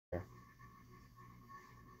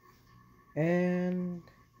And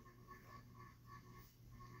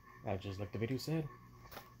just like the video said,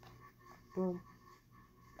 boom.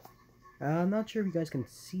 I'm not sure if you guys can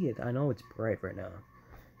see it. I know it's bright right now.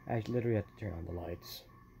 I literally have to turn on the lights.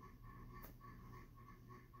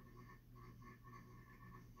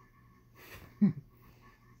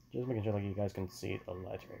 Just making sure like you guys can see the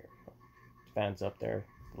lights right here. Fans up there,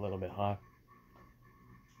 a little bit hot.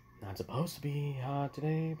 Not supposed to be hot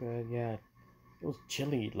today, but yeah, it was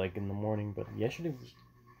chilly like in the morning, but yesterday was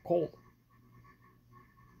cold.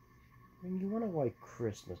 I mean, you wonder why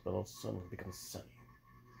Christmas, but all of a sudden it becomes sunny.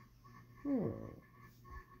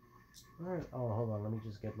 Alright, oh, hold on, let me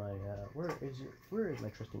just get my, where is my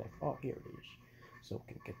trusty knife? Oh, here it is. So we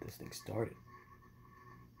can get this thing started.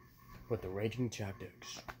 With the raging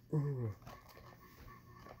tactics.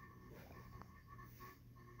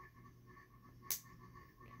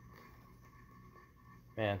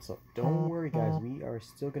 Man, so don't worry guys, we are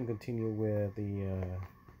still gonna continue with the,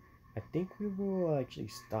 I think we will actually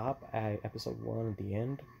stop at episode 1 at the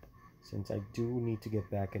end. Since I do need to get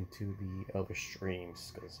back into the other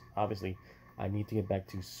streams, because obviously I need to get back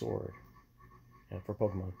to Sword and for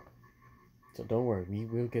Pokemon. So don't worry, we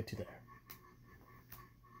will get to there.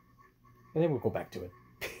 And then we'll go back to it.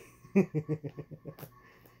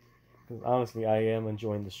 Because honestly, I am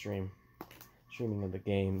enjoying the streaming of the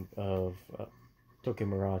game of Tokyo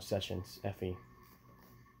Mirage Sessions FE.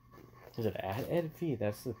 Is it FE?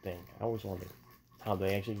 That's the thing. I always wondered how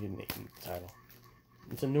they actually did name the title.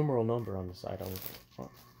 It's a numeral number on the side. I was like, oh,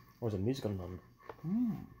 or is it a musical number?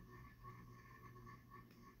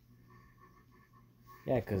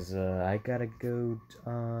 Yeah, because I gotta go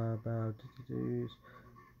about,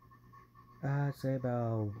 I'd say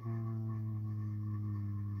about,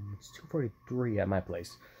 it's 2:43 at my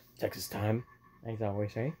place. Texas time, as I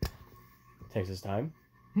always say. Texas time.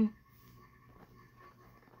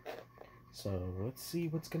 So, let's see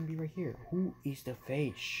what's gonna be right here. Who is the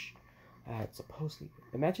fish? It's supposedly,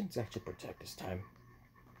 imagine it's actually Protect this time.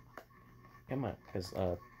 Come on, because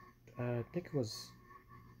I think it was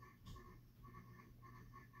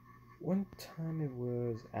one time it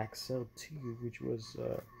was Axel 2, which was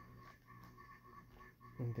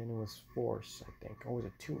and then it was Force, I think, or was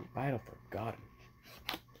it 2? I have forgotten.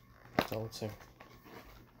 So let's see.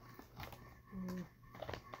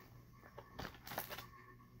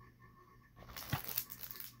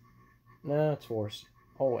 No, it's Force.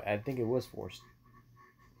 Oh, I think it was Force.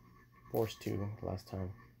 Force 2 last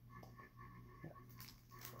time.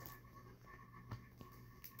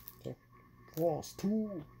 Okay. Force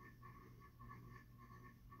 2.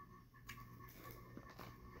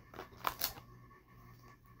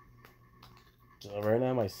 So right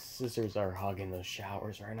now my sisters are hogging the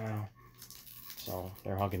showers right now. So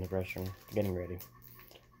they're hogging the restroom, getting ready.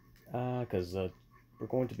 Cause we're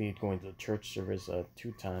going to be going to the church service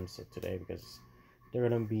 2 times today because they're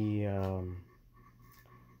gonna be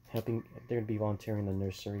helping. They're gonna be volunteering in the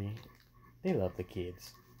nursery. They love the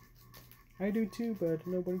kids. I do too, but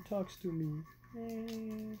nobody talks to me.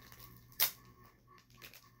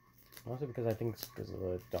 Also because I think it's because of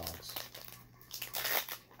the dogs.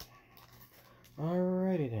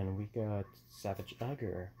 Alrighty then, we got Savage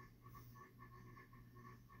Ugger.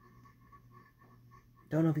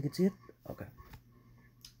 Don't know if you can see it. Okay.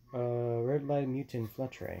 Red Light Mutant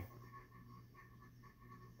Fletray.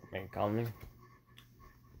 Okay, colony.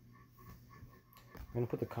 I'm gonna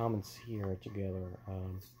put the comments here together.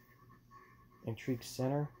 Intrigue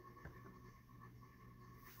Center.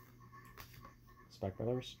 Spike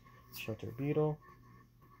Brothers. Shelter Beetle.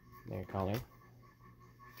 Mega Colony.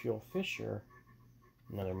 Fuel Fisher.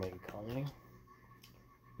 Another Mega Colony.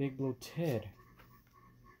 Big Blue Ted.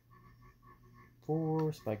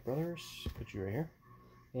 4 Spike Brothers. Put you right here.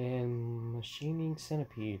 And Machining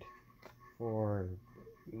Centipede for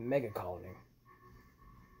Mega Colony.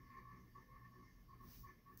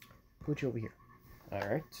 Put you over here.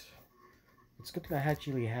 Alright. It's good thing I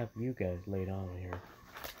actually have you guys laid on here.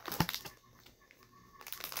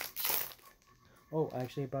 Oh, I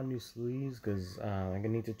actually bought new sleeves because I'm gonna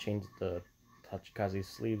need to change the Tachikaze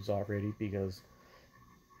sleeves already because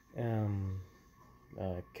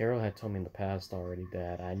Carol had told me in the past already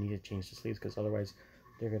that I need to change the sleeves because otherwise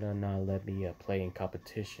they're gonna not let me play in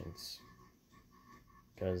competitions.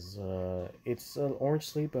 Because it's an orange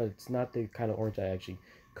sleeve, but it's not the kind of orange that actually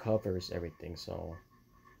covers everything, so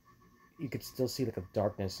you could still see like a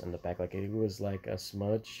darkness in the back, like it was like a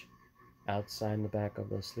smudge outside in the back of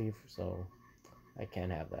the sleeve, so I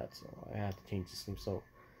can't have that, so I have to change the sleeve. So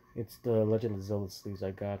it's the Legend of Zelda sleeves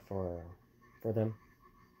I got for them.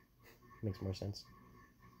 Makes more sense.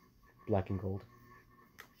 Black and gold.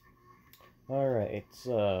 Alright, it's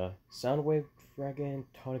Soundwave Dragon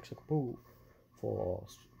Tonic Sukapu for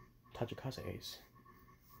Tachikazes.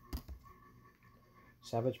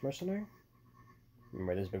 Savage Mercenary.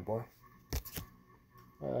 Remember this big boy?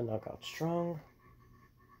 Knockout Strong.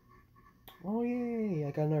 Oh yay!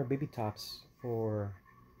 I got another Baby Tots for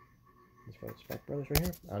these Spec Brothers right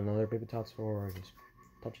here. Another Baby Tots for these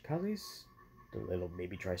Tachikazes. The little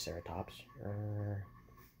baby Triceratops.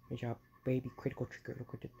 Good job, baby. Critical trigger.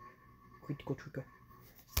 Look at it. Critical trigger.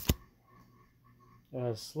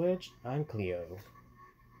 Sledge and Cleo.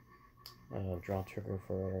 Draw trigger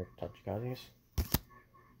for Tachikazes.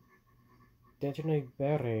 Detonate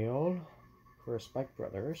Burial for Spike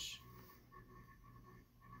Brothers.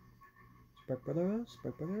 Spike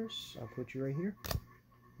Brothers. I'll put you right here.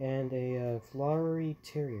 And a Flowery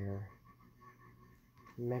Terrier.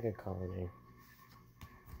 Mega Colony.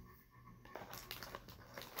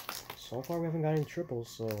 So far we haven't got any triples,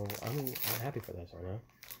 so I'm happy for this right now.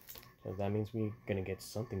 So that means we're gonna get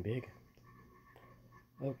something big.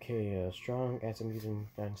 Okay, Strong Acid Mutant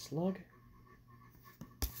Giant Slug.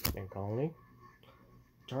 And Colony.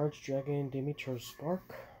 Charge Dragon Dimitro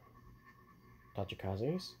Spark.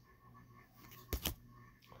 Tachikazes.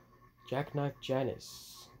 Jackknife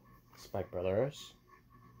Janice. Spike Brothers.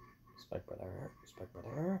 Spike Brother.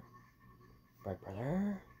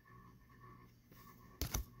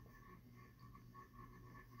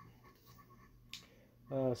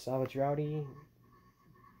 Savage Rowdy.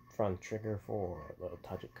 Front trigger for the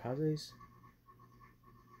Tachikazes.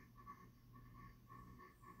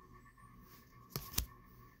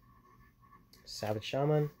 Savage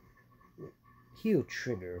Shaman. Heal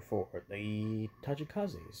trigger for the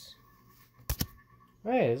Tachikazes.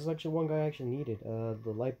 Hey, this is actually one guy I actually needed.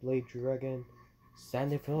 The Light Blade Dragon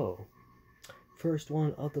Sandifo. First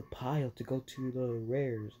one of the pile to go to the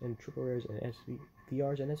rares and triple rares and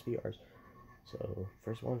VRs and SVRs. So,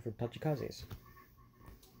 first one for Tachikazes.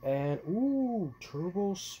 And, ooh,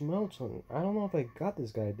 Turbo Smelton. I don't know if I got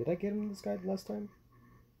this guy. Did I get him this guy last time?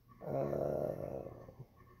 I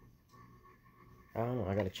don't know.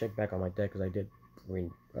 I gotta check back on my deck because I did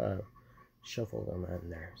shuffle them in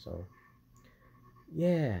there. So,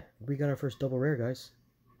 yeah, we got our first double rare, guys.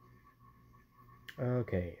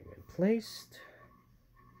 Okay, when placed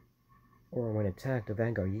or when attacked a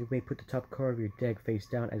Vanguard, you may put the top card of your deck face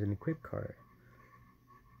down as an equipped card.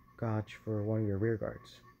 Gotch for one of your rear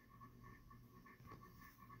guards.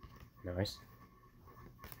 Nice.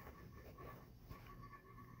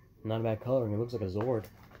 Not a bad coloring. It looks like a Zord.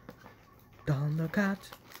 Thundercat.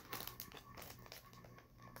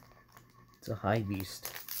 It's a high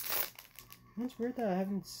beast. It's weird that I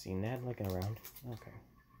haven't seen that like around. Okay.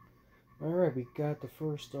 Alright, we got the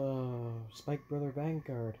first Spike Brother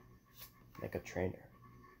Vanguard. Like a trainer.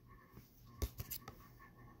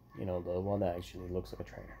 You know, the one that actually looks like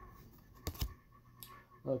a trainer.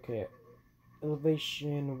 Okay.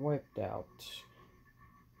 Elevation wiped out.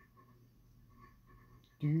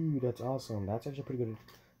 Dude, that's awesome. That's actually pretty good.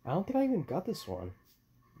 I don't think I even got this one.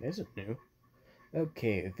 Is it new?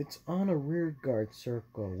 Okay, if it's on a rear guard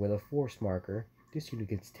circle with a force marker, this unit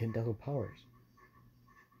gets 10,000 powers.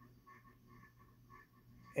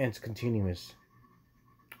 And it's continuous.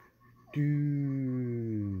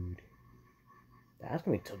 Dude. That's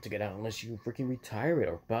gonna be tough to get out unless you freaking retire it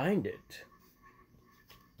or bind it.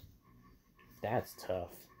 That's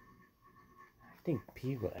tough. I think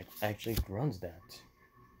people actually runs that.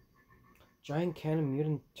 Giant Cannon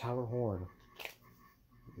Mutant Tower Horn.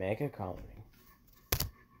 Mega Colony.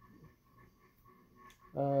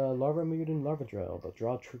 Larva Mutant Larva Drill. The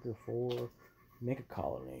draw trigger for Mega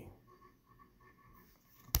Colony.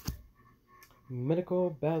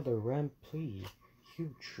 Medical Battler Ramplee.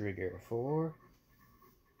 Huge trigger for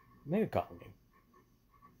Mega Colony.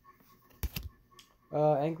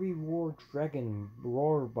 Angry War Dragon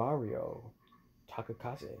Roar Barrio.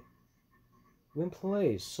 Takakaze. When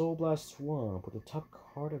plays, Soul Blast 1, put the top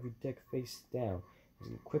card of your deck face down as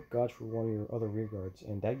an equipped guard for one of your other rear guards,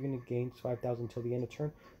 and that unit gains 5,000 until the end of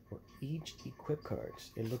turn for each equipped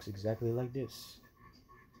cards. It looks exactly like this.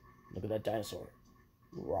 Look at that dinosaur.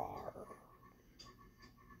 Roar.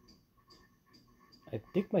 I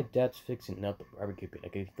think my dad's fixing up the barbecue pit. I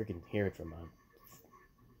can freaking hear it from my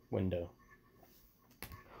window.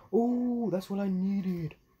 Ooh, that's what I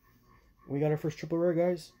needed. We got our first triple rare,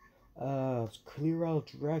 guys. It's Clear Out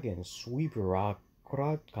Dragon Sweeper Rock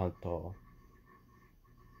Kanto.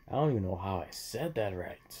 I don't even know how I said that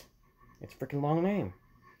right. It's a freaking long name.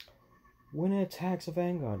 When it attacks a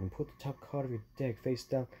Vanguard and put the top card of your deck face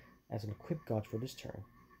down as an equipped gotch for this turn.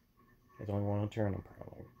 There's only one on turn,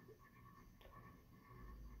 apparently.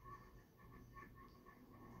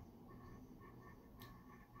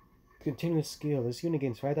 Continuous skill. This unit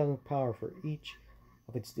gains 5,000 power for each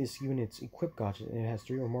of this unit's equipped gadgets, and it has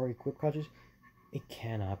 3 or more equipped gadgets. It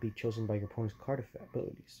cannot be chosen by your opponent's card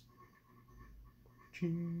abilities. Gee.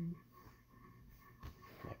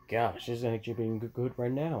 My gosh, this is actually being good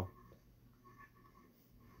right now.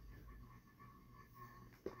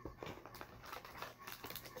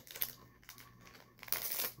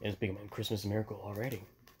 It's becoming a Christmas miracle already.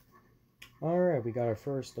 Alright, we got our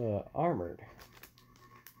first armored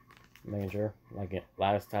manager. Like it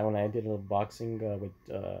last time when I did a boxing with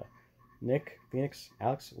Nick, Phoenix,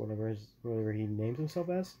 Alex, whatever he names himself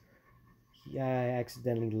as. I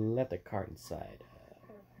accidentally left a card inside.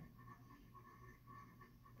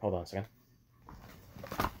 Hold on a second.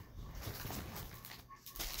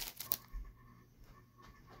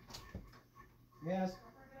 Yes.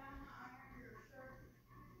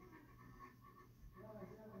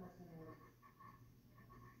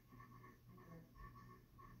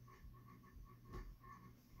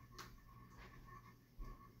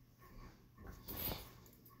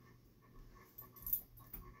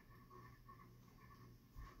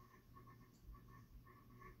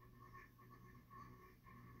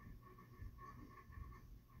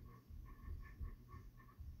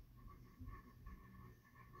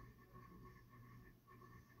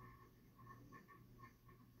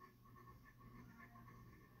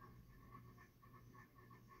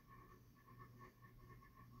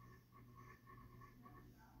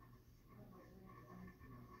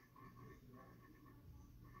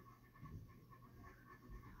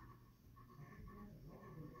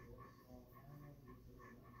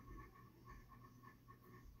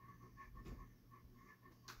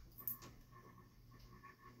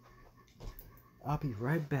 I'll be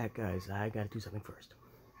right back, guys. I gotta do something first.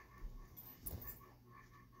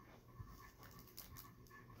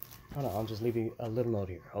 Hold on, I'll just leave you a little note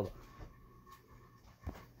here. Hold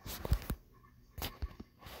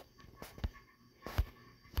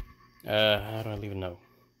on. How do I leave a note?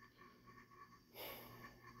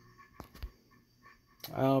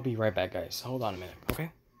 I'll be right back, guys. Hold on a minute,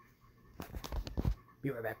 okay? Be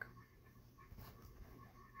right back.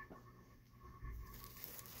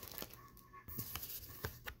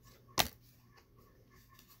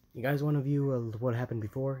 You guys want to view what happened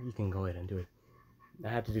before? You can go ahead and do it. I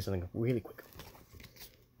have to do something really quick.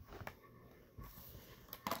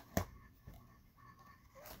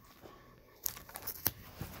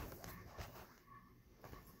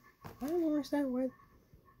 I don't understand what.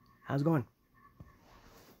 How's it going?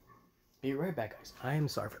 Be right back, guys. I am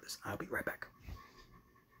sorry for this. I'll be right back.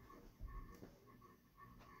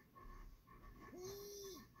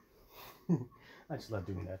 I just love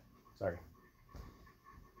doing that. Sorry.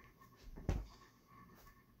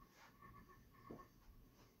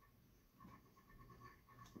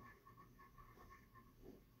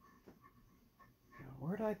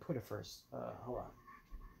 Where did I put it first? Hold on.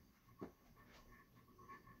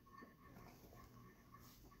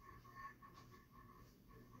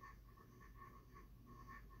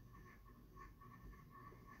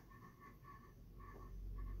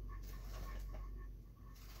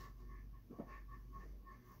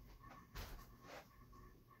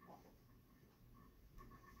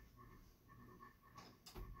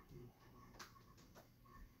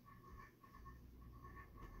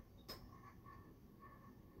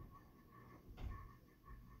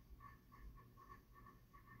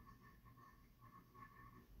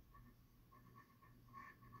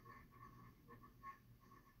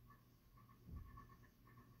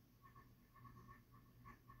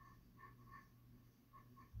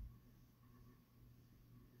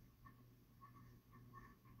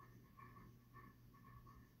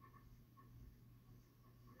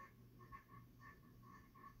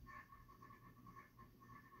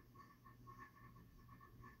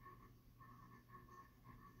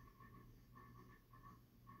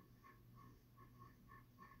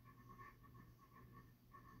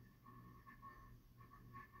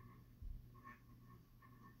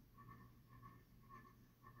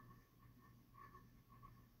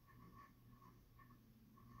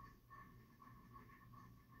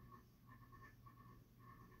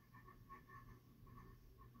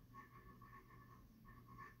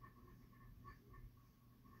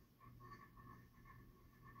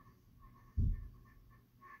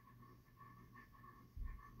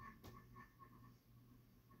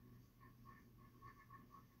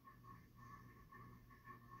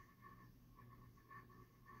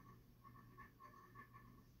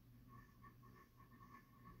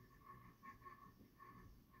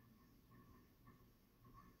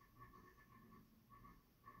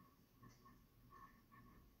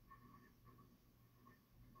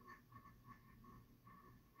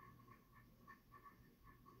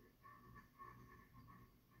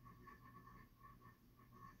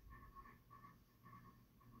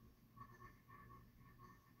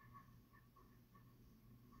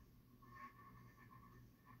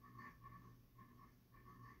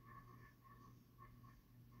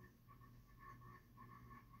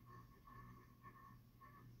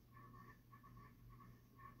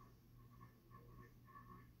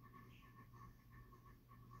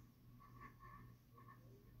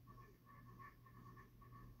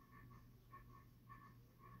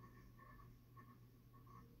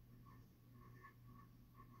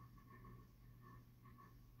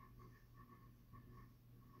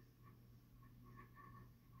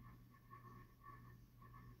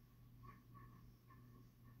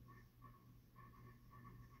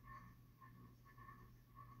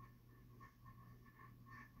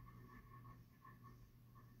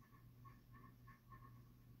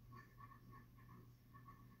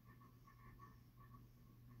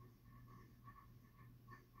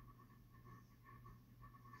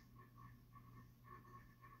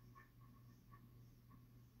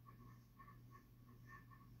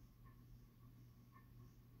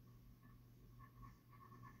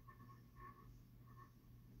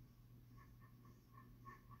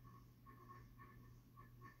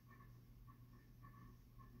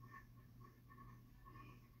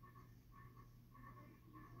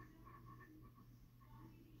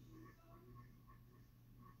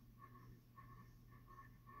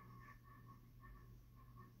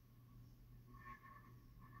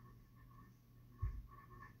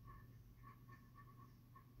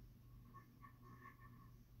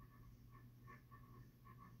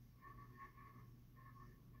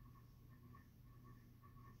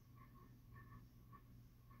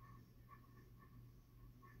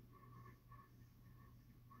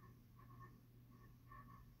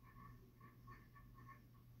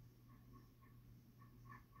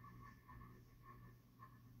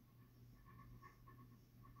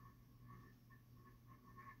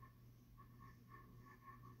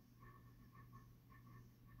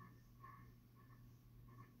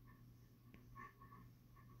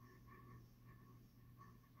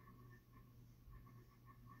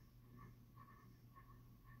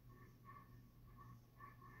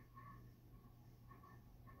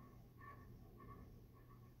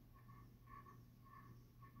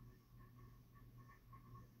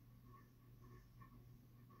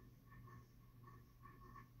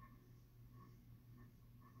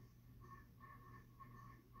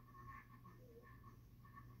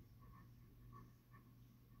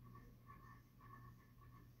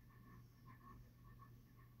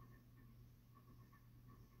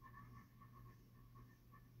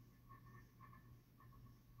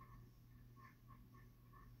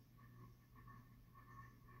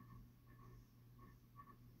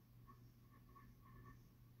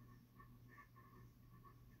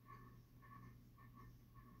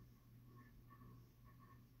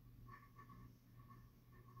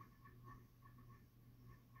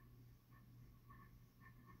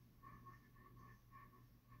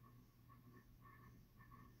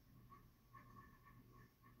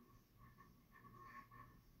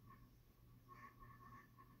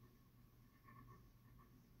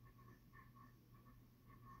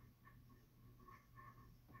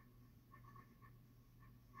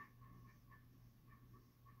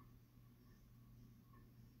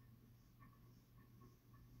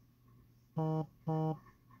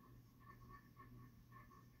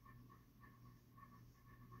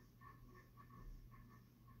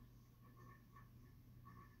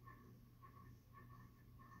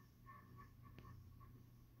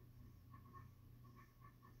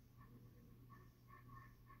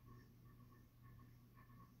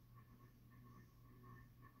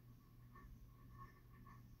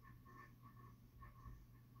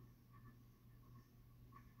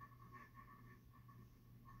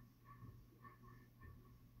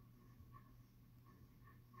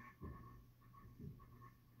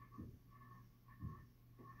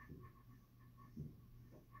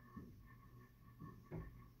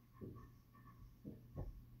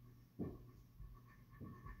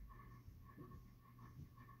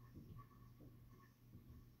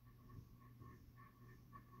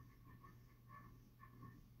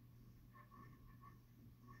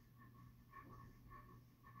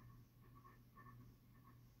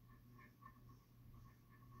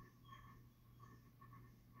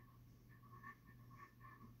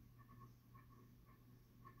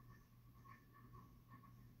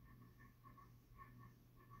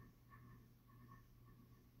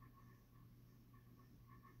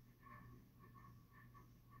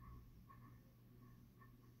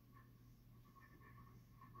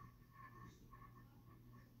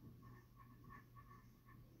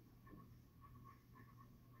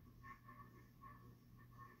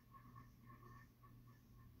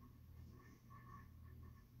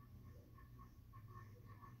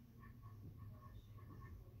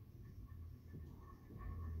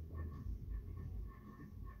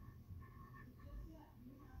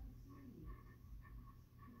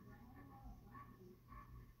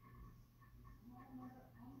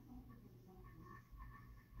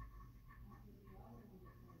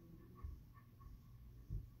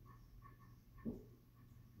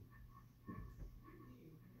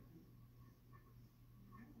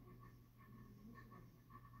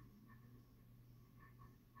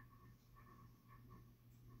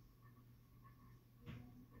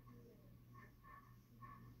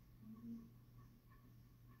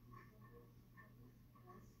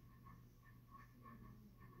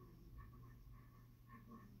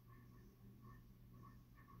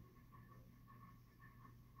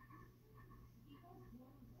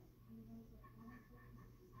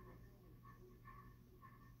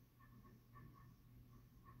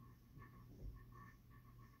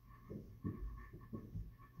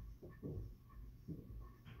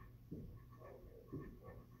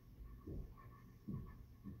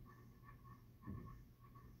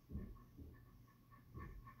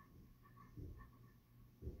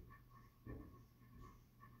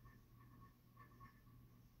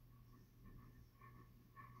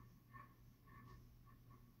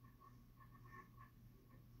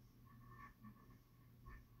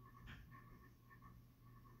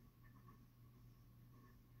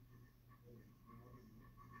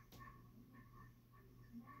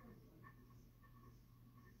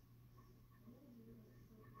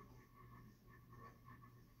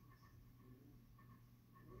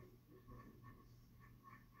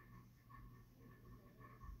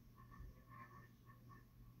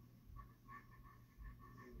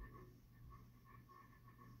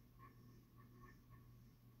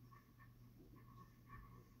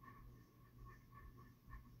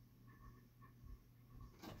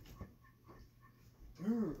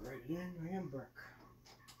 Right in, I am back.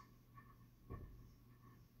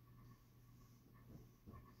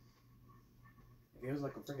 It feels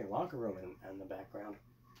like a freaking locker room in the background.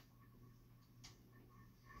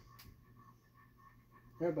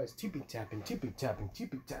 Everybody's tippy tapping, tippy tapping,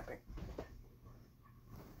 tippy tapping.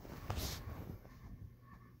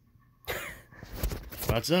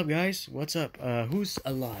 What's up, guys? What's up? Who's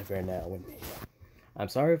alive right now with me? I'm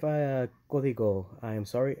sorry if I código. I am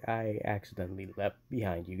sorry I accidentally left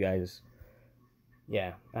behind you guys.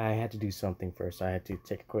 Yeah, I had to do something first. I had to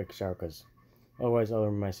take a quick shower because otherwise, other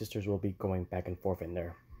my sisters will be going back and forth in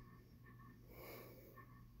there.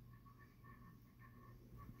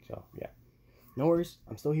 So yeah, no worries.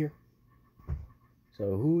 I'm still here.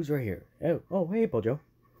 So who's right here? Oh, hey, Bojo.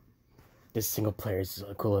 This single player is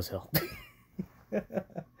cool as hell.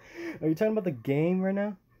 Are you talking about the game right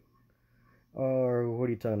now? Or what are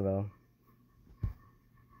you talking about?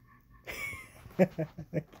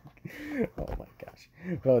 Oh my gosh.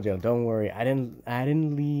 Bojo, don't worry. I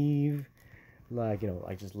didn't leave like,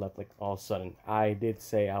 I just left like all of a sudden. I did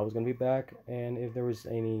say I was gonna be back, and if there was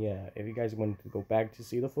any if you guys wanted to go back to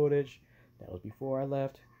see the footage, that was before I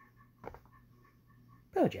left.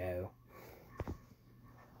 Bojo.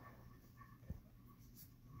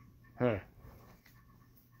 Huh.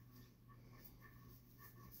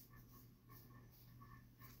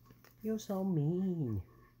 You're so mean.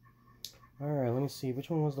 Alright, let me see. Which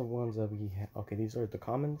one was the ones that we had? Okay, these are the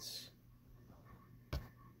commons.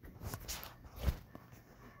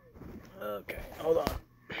 Okay, hold on.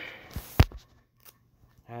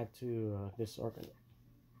 I had to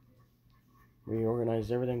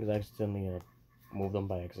reorganize everything because I accidentally moved them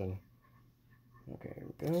by accident. Okay, here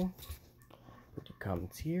we go. Put the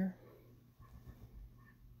commons here.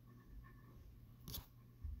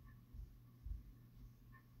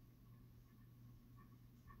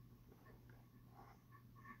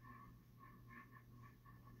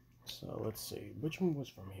 So let's see, which one was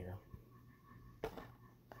from here?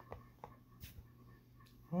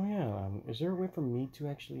 Oh yeah, is there a way for me to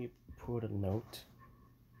actually put a note?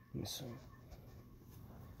 Let me see.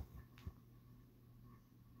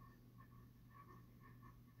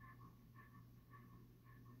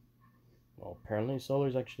 Well, apparently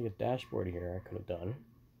solar's actually a dashboard here I could have done.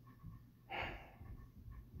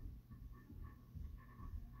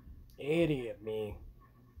 Idiot me.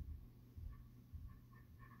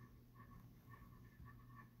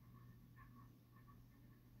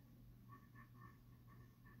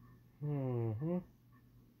 Mm-hmm.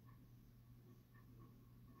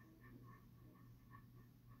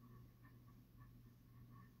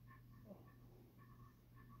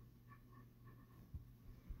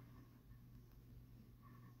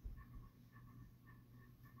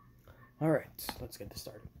 Alright, let's get this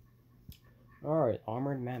started. Alright,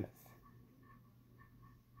 Armored Mammoth.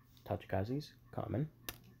 Tachikazes, common.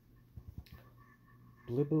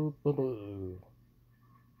 Blibble bubble.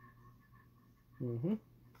 Mm-hmm.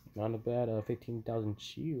 Not a bad 15,000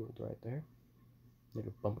 shield right there.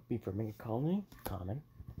 Little Bumblebee for Mega Colony, common.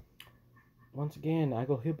 Once again,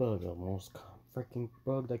 Hibbug, the most freaking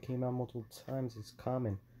bug that came out multiple times, is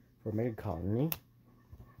common for Mega Colony.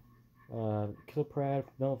 Kilprad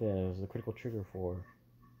Melvin is the critical trigger for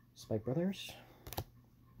Spike Brothers.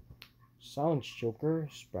 Silence Joker,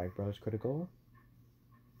 Spike Brothers critical.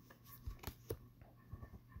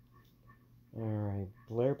 Alright,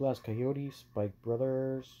 Blair Blast Coyote, Spike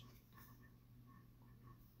Brothers.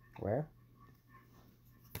 Where?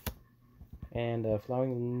 And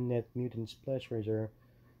Flowering Net Mutant Splash Razor.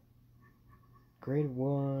 Grade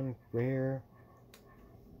 1, rare.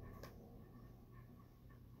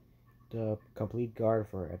 The complete guard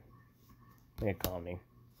for it. Mega Colony.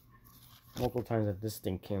 Multiple times that this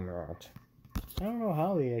thing came out. I don't know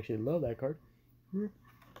how they actually love that card. I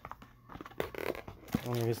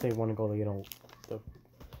guess they want to go, the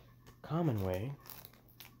common way.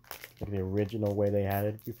 Like the original way they had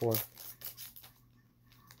it before.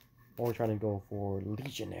 Or we're trying to go for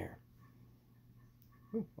Legionnaire.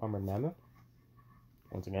 Ooh, Armored Mammoth.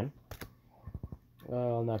 Once again.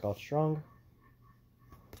 Knock out Strong.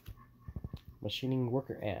 Machining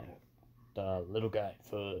Worker and the little guy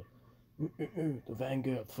for the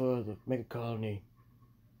Vanguard for the Mega Colony.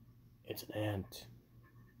 It's an ant.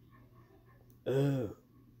 Ugh.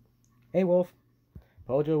 Hey Wolf.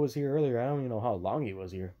 Pojo was here earlier. I don't even know how long he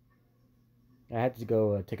was here. I had to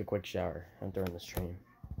go take a quick shower during the stream.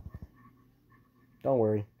 Don't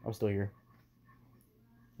worry, I'm still here.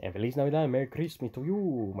 And Feliz Navidad and Merry Christmas to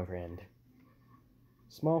you, my friend.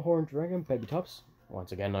 Small Horn Dragon, Baby Tops.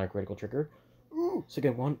 Once again, not a critical trigger. Ooh,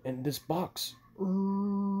 second one in this box.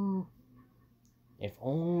 Ooh. If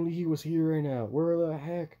only he was here right now. Where the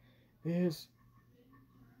heck is...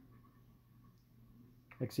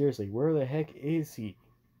 Like, seriously, where the heck is he?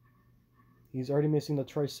 He's already missing the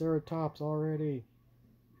Triceratops already.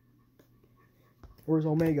 Where's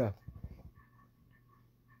Omega?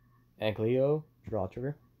 And Cleo, draw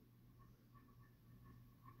trigger.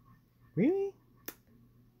 Really?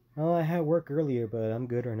 Oh, I had work earlier, but I'm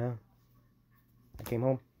good right now. I came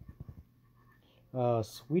home.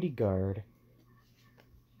 Sweetie Guard.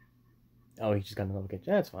 Oh, he just got another catch.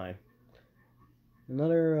 That's fine.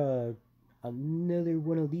 Another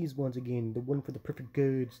one of these ones again. The one for the perfect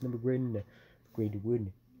goods, number one. Grade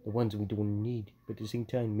 1. The ones we don't need, but at the same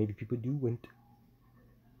time, maybe people do want.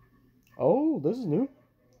 Oh, this is new.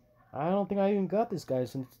 I don't think I even got this guy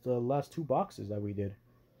since the last 2 boxes that we did.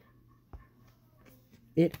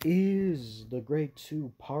 It is the grade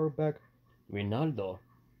 2 Powerback Ronaldo.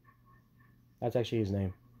 That's actually his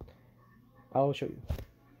name. I'll show you.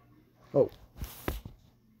 Oh.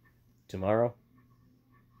 Tomorrow?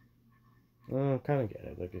 Kind of get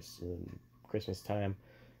it. Like it's Christmas time.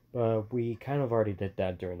 But we kind of already did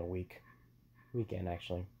that during the weekend,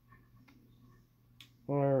 actually.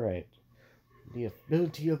 Alright. The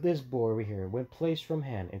ability of this board over here. When placed from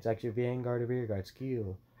hand, it's actually Vanguard or Rearguard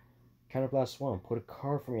skill. Counterblast 1. Put a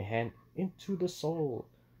card from your hand into the soul.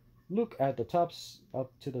 Look at the tops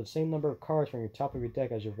up to the same number of cards from your top of your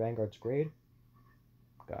deck as your Vanguard's grade.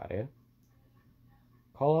 Got it.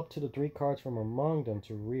 Call up to the 3 cards from among them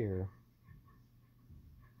to rear.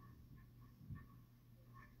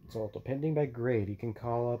 So depending by grade, you can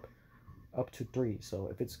call up to 3. So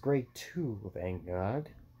if it's grade 2 of Vanguard,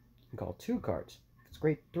 you can call 2 cards. If it's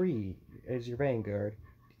grade 3 as your Vanguard,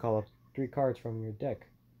 you call up 3 cards from your deck.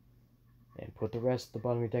 And put the rest at the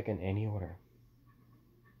bottom of your deck in any order.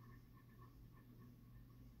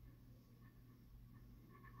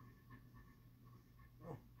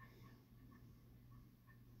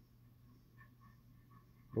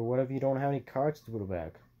 But what if you don't have any cards to put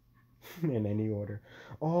back? In any order.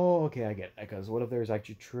 Oh, okay, I get it. Because what if there's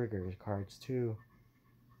actually trigger cards too?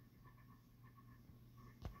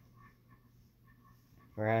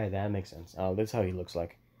 Right, that makes sense. Oh, this is how he looks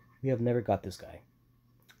like. We have never got this guy.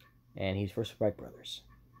 And he's for Spike Brothers.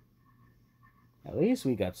 At least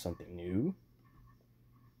we got something new.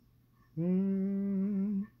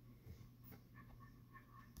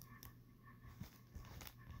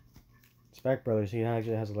 Spike Brothers, he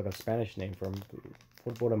actually has like a Spanish name for him.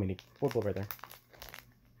 Football right there.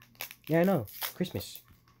 Yeah, I know. Christmas.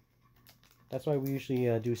 That's why we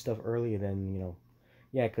usually do stuff earlier than, you know.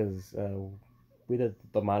 Yeah, because we did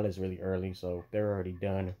tamales really early, so they're already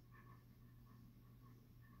done.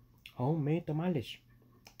 Homemade tamales.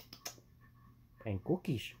 And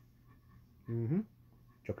cookies.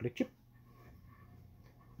 Chocolate chip.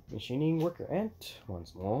 Machining worker ant.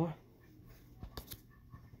 Once more.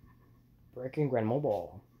 Breaking Grand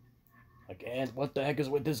Mobile. Again, what the heck is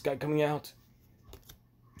with this guy coming out?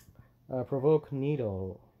 Provoke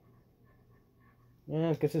Needle.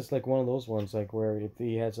 Yeah, I guess it's like one of those ones, like where if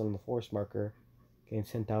he has on the force marker, gains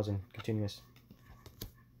 10,000 continuous.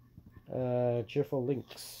 Cheerful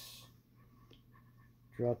Links.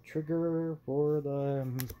 Draw trigger for the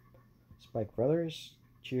Spike Brothers.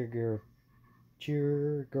 Cheer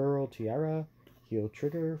Girl Tiara. Heal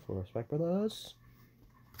trigger for Spike Brothers.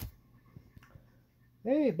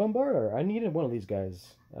 Hey, Bombarder! I needed one of these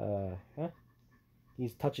guys.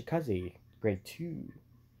 He's Tachikaze, grade 2.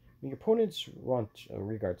 When your opponent's want a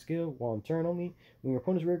rearguard skill, while on turn only, when your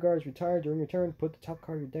opponent's rearguard is retired during your turn, put the top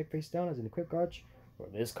card of your deck face down as an equip gauge for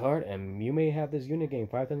this card, and you may have this unit gain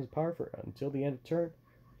 5 times power for until the end of turn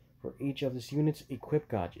for each of this unit's equip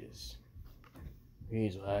gauges.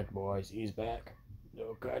 He's back, boys. He's back.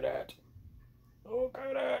 Look at that. Look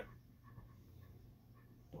at that.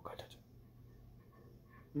 Look at it.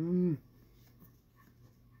 And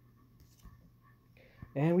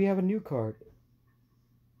we have a new card.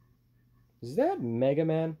 Is that Mega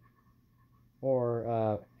Man?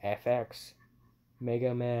 Or FX?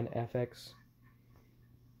 Mega Man FX?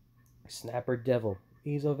 Snapper Devil.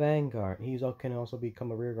 He's a Vanguard. He can also become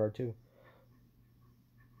a rearguard too.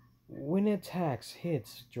 When it attacks,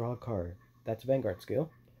 hits, draw a card. That's Vanguard skill.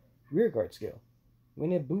 Rearguard skill.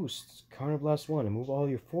 When it boosts, counterblast 1 and move all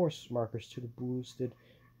your force markers to the boosted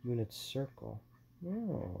unit circle.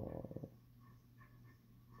 Oh.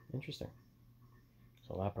 Interesting.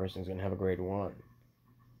 So that person's gonna have a grade 1.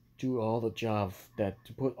 Do all the job to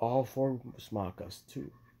put all 4 markers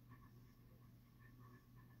too.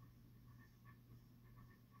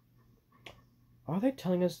 Are they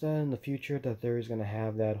telling us that in the future that there is gonna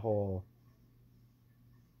have that whole?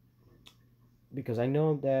 Because I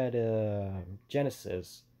know that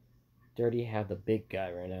Genesis, they already have the big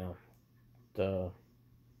guy right now, the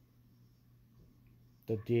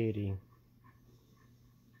deity.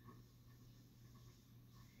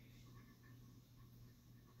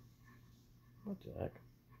 What the heck?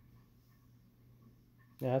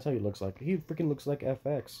 Yeah, that's how he looks like. He freaking looks like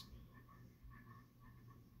FX.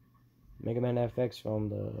 Mega Man FX from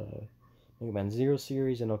the Mega Man Zero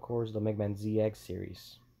series and of course the Mega Man ZX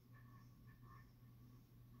series.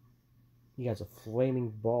 He has a flaming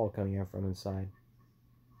ball coming out from inside.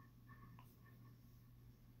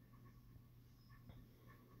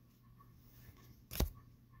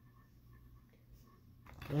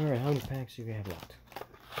 Alright, how many packs do we have left?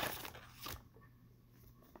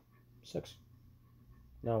 6.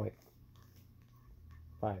 No, wait.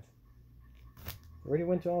 5. We already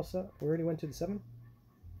went to all 7? We already went to the 7?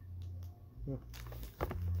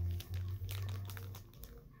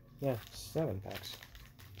 Yeah, 7 packs.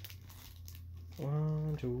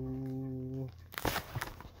 1, 2.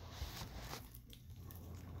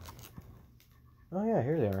 Oh yeah,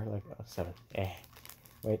 here they are. Like 7.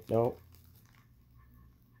 Wait, no.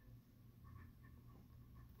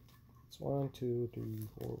 It's 1, 2, 3,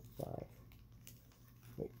 4, 5.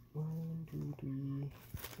 Wait, 1, 2, 3,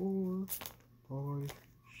 4, 5,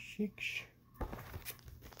 6.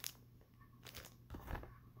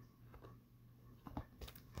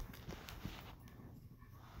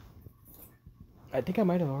 I think I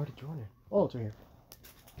might have already joined it. Oh, it's right here.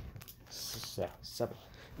 7.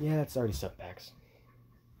 Yeah, that's already 7 packs.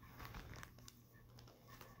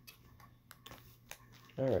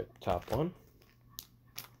 Alright, top one.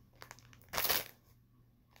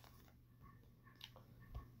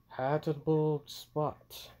 Habitable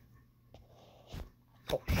spot.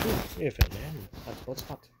 Oh shoot, if it man, habitable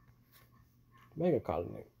spot. Mega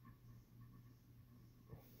colony.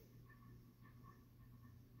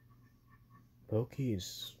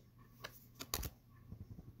 Pokies.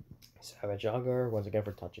 Savage Augur, once again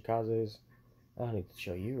for Tachikazes. I don't need to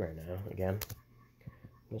show you right now, again.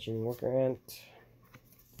 Machine Worker Ant.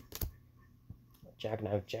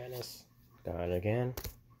 Jackknife Janice. Got it again.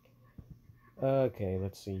 Okay,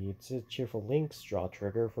 let's see. It's a Cheerful Links. Draw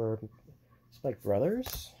trigger for Spike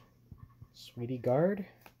Brothers. Sweetie Guard.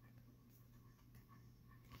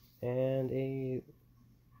 And a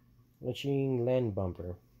Machine Land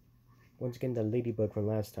Bumper. Once again, the Ladybug from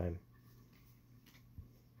last time.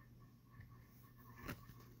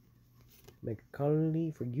 Make a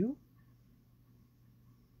colony for you.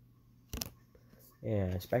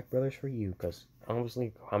 And Spike Brothers for you, because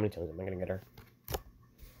honestly, how many times am I gonna get her?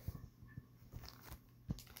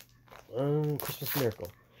 Christmas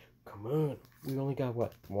Miracle. Come on. We only got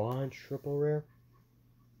what? 1 triple rare?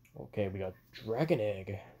 Okay, we got Dragon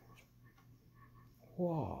Egg.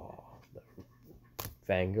 Wow.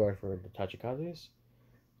 Vanguard for the Tachikazes.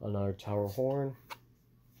 Another Tower Horn.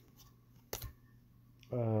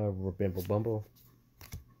 Bimble Bumble.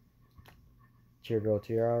 Cheergirl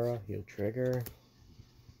Tiara. Heal Trigger.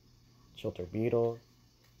 Shelter Beetle.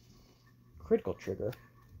 Critical Trigger.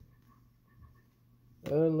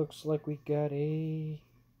 Looks like we got a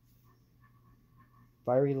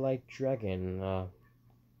Fiery Light Dragon,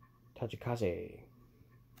 Tachikaze.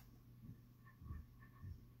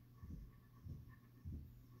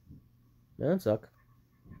 That suck.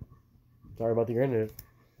 Sorry about the internet.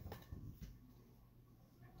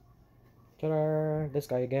 Ta-da! This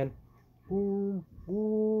guy again. Ooh,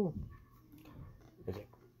 ooh.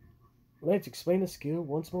 Let's explain the skill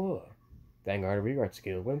once more. Vanguard or Rearguard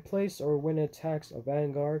skill. When placed or when it attacks a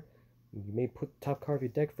Vanguard, you may put the top card of your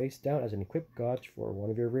deck face down as an equipped gauge for one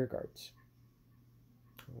of your Rearguards.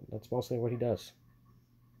 That's mostly what he does.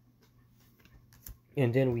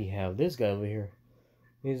 And then we have this guy over here.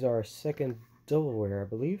 He's our second double rare, I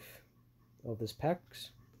believe, of this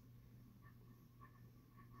packs.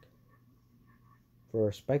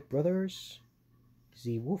 For Spike Brothers,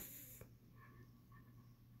 Z Wolf.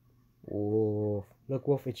 Wolf. Look,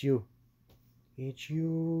 Wolf, it's you. It's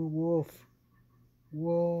you, Wolf.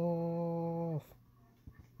 Wolf.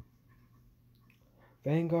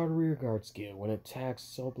 Vanguard Rearguard skill. When it attacks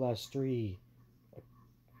Soul Blast 3,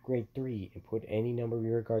 grade 3, and put any number of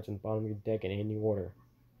Rearguards in the bottom of your deck in any order.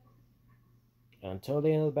 Until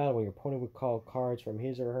the end of the battle, when your opponent would call cards from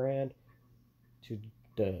his or her hand to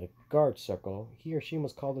the guard circle, he or she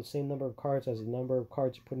must call the same number of cards as the number of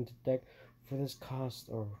cards you put into the deck for this cost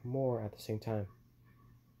or more at the same time.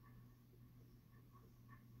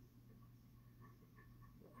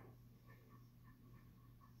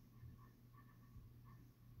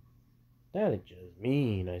 That is just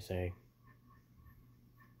mean, I say.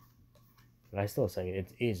 But I still say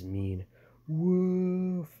it is mean.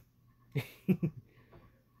 Woof.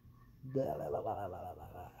 Blah, blah, blah, blah, blah, blah.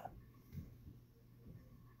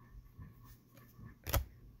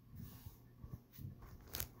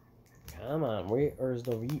 Come on, where's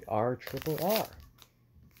the VR triple R?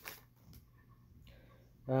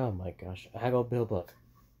 Oh my gosh, Haggle Bill Book.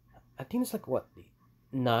 I think it's like what, the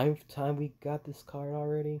 9th time we got this card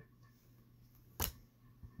already?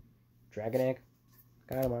 Dragon Egg,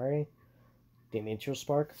 got him already. Dimensional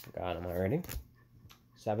Spark, got him already.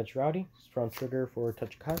 Savage Rowdy, strong trigger for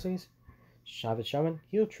Tachikazes. Savage Shaman,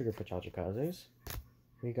 heal trigger for Tachikazes.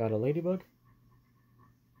 We got a Ladybug.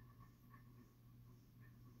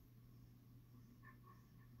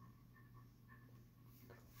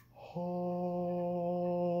 Oh,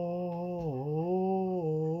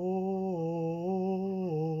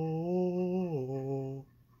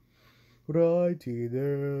 righty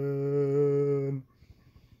then.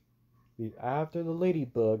 After the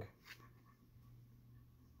Ladybug,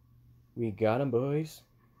 we got him, boys.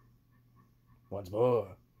 Once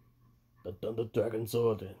more, the Thunder Dragon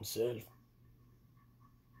Sword himself.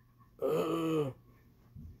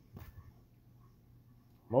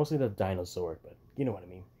 Mostly the Dino Sword, but you know what I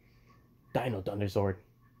mean. Dino Thunder Sword.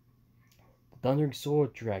 The Thundering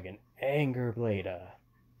Sword Dragon, Anger Blade.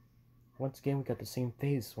 Once again, we got the same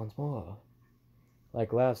face once more.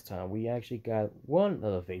 Like last time, we actually got one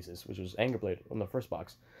of the faces, which was Anger Blade on the first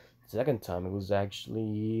box. Second time, it was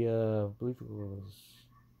actually, I believe it was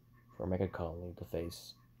for Mega Colony, the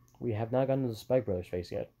face. We have not gotten to the Spike Brothers face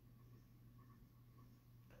yet.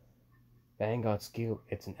 Vanguard skill,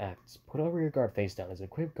 it's an axe. Put a rear guard face down as a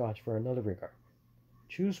quick gauge for another rear guard.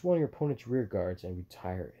 Choose one of your opponent's rear guards and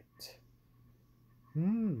retire it.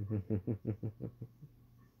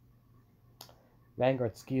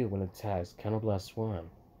 Vanguard skill when attacks, counterblast 1.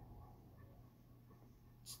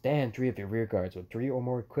 Stand 3 of your rear guards with 3 or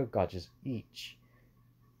more equipped gauges each.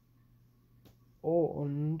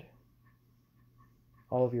 And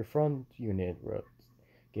all of your front unit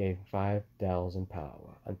gain 5,000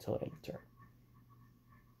 power until end of turn.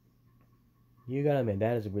 You gotta admit,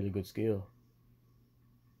 that is a really good skill.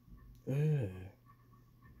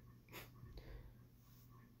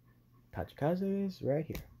 Tachikaze is right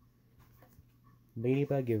here.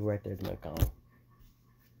 Ladybug is right there to my column.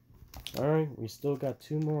 Alright, we still got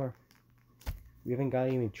 2 more. We haven't got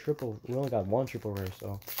any triple. We only got 1 triple rare,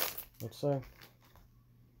 so let's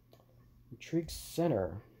Intrigue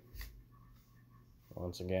Center.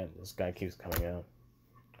 Once again, this guy keeps coming out.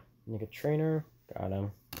 Make a trainer, got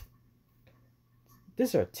him. This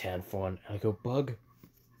is our 10th one. Echo Bug.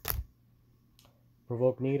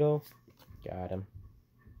 Provoke Needle, got him.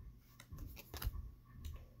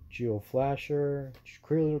 Geo Flasher,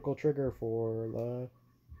 critical trigger for the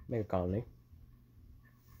Mega Colony.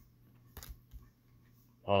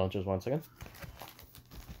 Hold on just 1 second.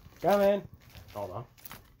 Come in. Hold on.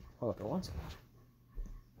 Hold on for 1 second.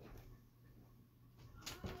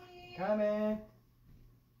 Come in.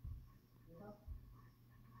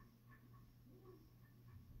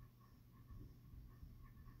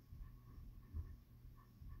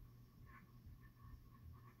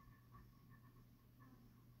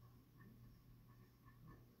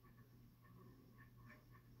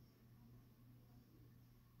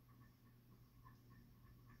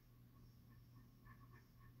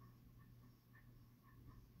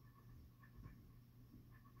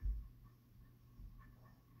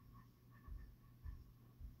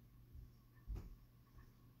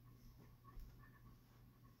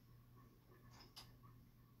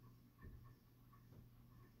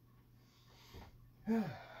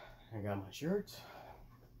 I got my shirt.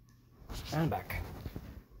 And back.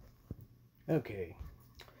 Okay.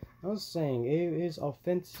 I was saying it is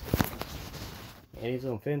offensive. It is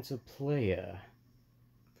an offensive player.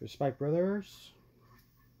 For Spike Brothers.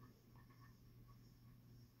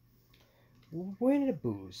 When it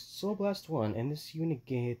boosts, Soul Blast 1, and this unit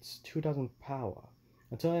gets 2,000 power.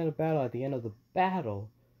 Until the end of battle, at the end of the battle,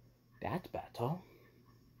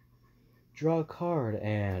 draw a card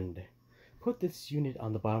and put this unit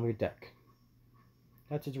on the bottom of your deck.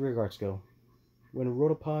 That's its rear guard skill. When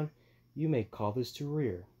rolled upon, you may call this to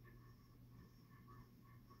rear.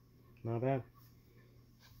 Not bad.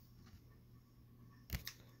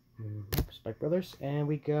 Spike Brothers, and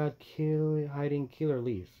we got Hiding Killer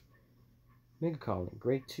Leaf. Mega Colony,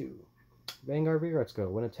 Grade 2. Vanguard rear guard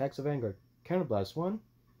skill. When attacks a Vanguard, Counterblast 1,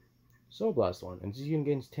 Soul Blast 1, and this unit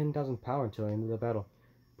gains 10,000 power until the end of the battle.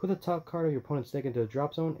 Put the top card of your opponent's deck into the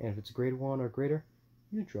drop zone, and if it's grade 1 or greater,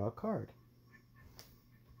 you draw a card.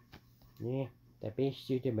 Yeah, the best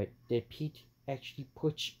unit that Pete actually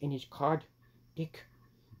puts in his card deck.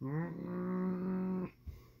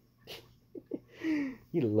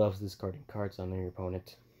 He loves discarding cards on your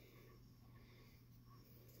opponent.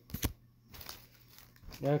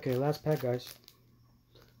 Okay, last pack, guys.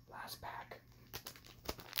 Last pack.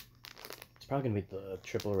 It's probably gonna be the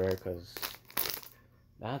triple rare because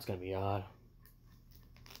that's gonna be odd.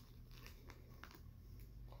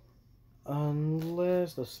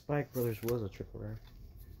 Unless the Spike Brothers was a triple rare.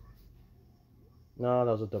 No,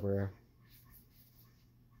 that was a double rare.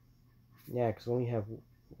 Yeah, because we only have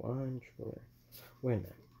 1 triple rare. Wait a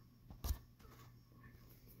minute.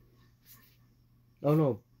 Oh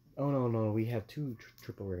no. Oh no, we have 2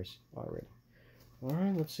 triple rares already.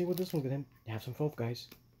 Alright, let's see what this one can have some hope, guys.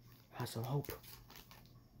 Have some hope.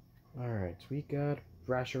 Alright, we got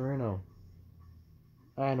Brasherino.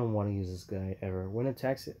 I don't want to use this guy ever. When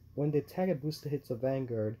the attack booster hits a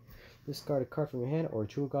Vanguard, discard a card from your hand or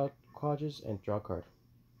 2 gauges and draw a card.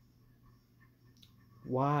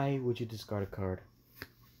 Why would you discard a card?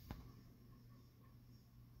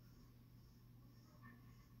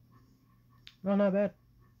 No, not bad.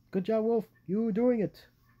 Good job, Wolf. You were doing it.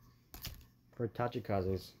 For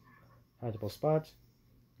Tachikaze's hideable spot.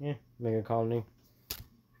 Yeah, Mega Colony.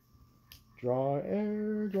 Draw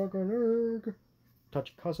air, Dragon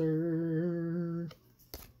Tachikaze.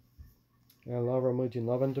 And Lava Mujin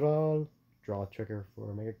Lavandral. Draw a trigger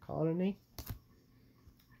for Mega Colony.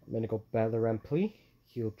 Medical Battle Rampli.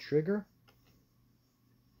 Heal trigger.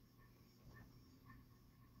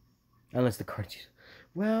 Unless the card's used.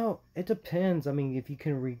 Well, it depends. I mean, if you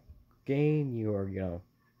can regain your,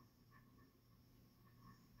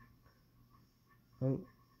 um,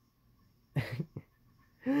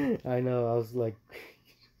 I know, I was like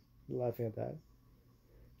laughing at that.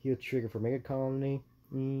 Heal trigger for Mega Colony.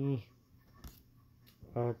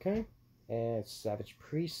 Okay. And Savage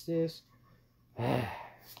Priestess.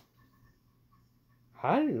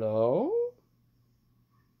 Hello?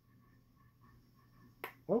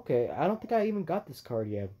 Okay, I don't think I even got this card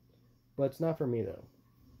yet. But it's not for me though.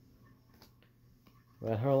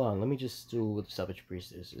 Right, hold on. Let me just do with Savage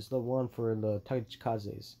Priestess. It's the one for the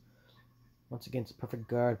Tachikazes. Once again, it's a perfect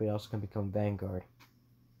guard, but it also can become Vanguard.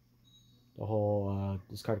 The whole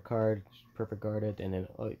discard a card, perfect guard it, and then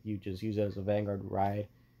you just use it as a Vanguard ride.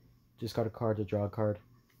 Discard a card to draw a card.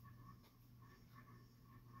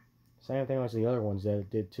 Same thing as the other ones that it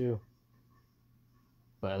did too.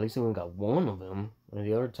 But at least we only got one of them. And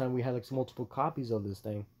the other time we had like some multiple copies of this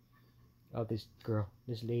thing. Of this girl,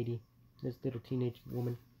 this lady, this little teenage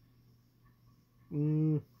woman.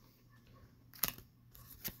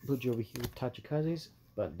 Put you over here with Tachikazes.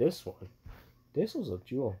 But this one, this was a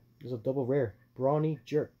jewel. This is a double rare. Brawny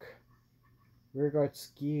Jerk. Rearguard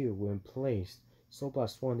skill when placed. Soul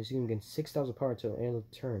Blast 1. This unit gains 6,000 power until the end of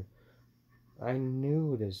the turn. I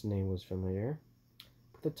knew this name was familiar.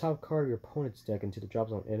 Put the top card of your opponent's deck into the drop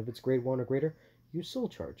zone, and if it's grade 1 or greater, use Soul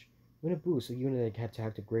Charge. When it boosts, a unit that had to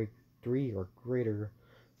act a grade 3 or greater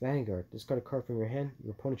Vanguard. Discard a card from your hand.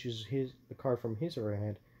 Your opponent chooses the card from his or her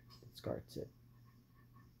hand. Discards it.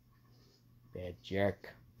 Bad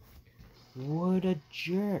jerk. What a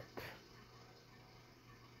jerk.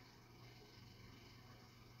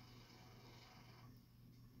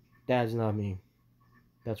 That's not me.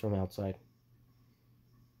 That's from outside.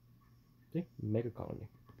 See? Mega Colony.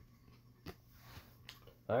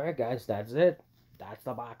 Alright guys, that's it. That's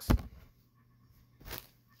the box.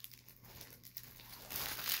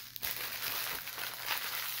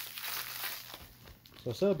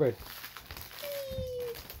 So celebrate.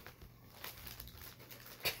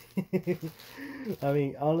 I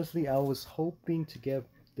mean, honestly, I was hoping to get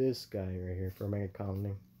this guy right here for Mega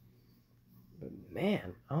Colony. But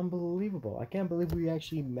man, unbelievable. I can't believe we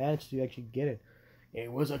actually managed to actually get it. It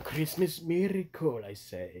was a Christmas miracle, I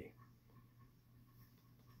say.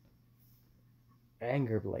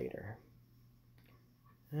 Anger Blader.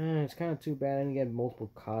 It's kind of too bad I didn't get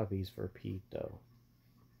multiple copies for Pete, though.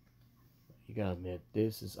 You gotta admit,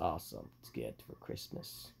 this is awesome to get for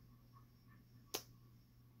Christmas.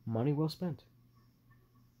 Money well spent.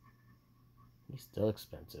 He's still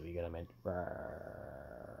expensive, you gotta admit.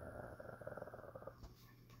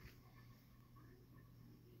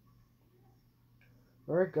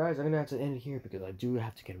 Alright guys, I'm gonna have to end it here because I do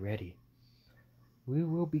have to get ready. We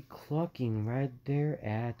will be clocking right there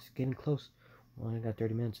at getting close. Well, I got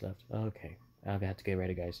 30 minutes left. Okay, I'll have to get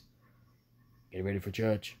ready, guys. Get ready for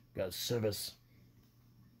church. Got service.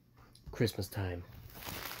 Christmas time.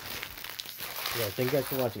 Yeah, thank you guys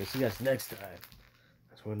for watching. I'll see you guys next time.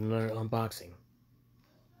 That's with another unboxing.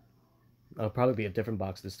 I'll probably be a different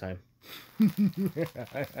box this time.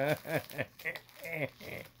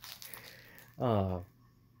 Oh,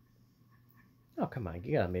 come on.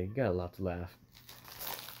 You got a lot to laugh.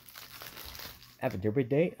 Have a great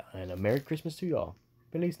day and a Merry Christmas to y'all.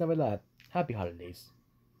 Feliz Navidad. Happy holidays.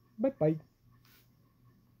 Bye-bye.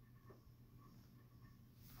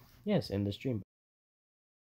 Yes, end the stream.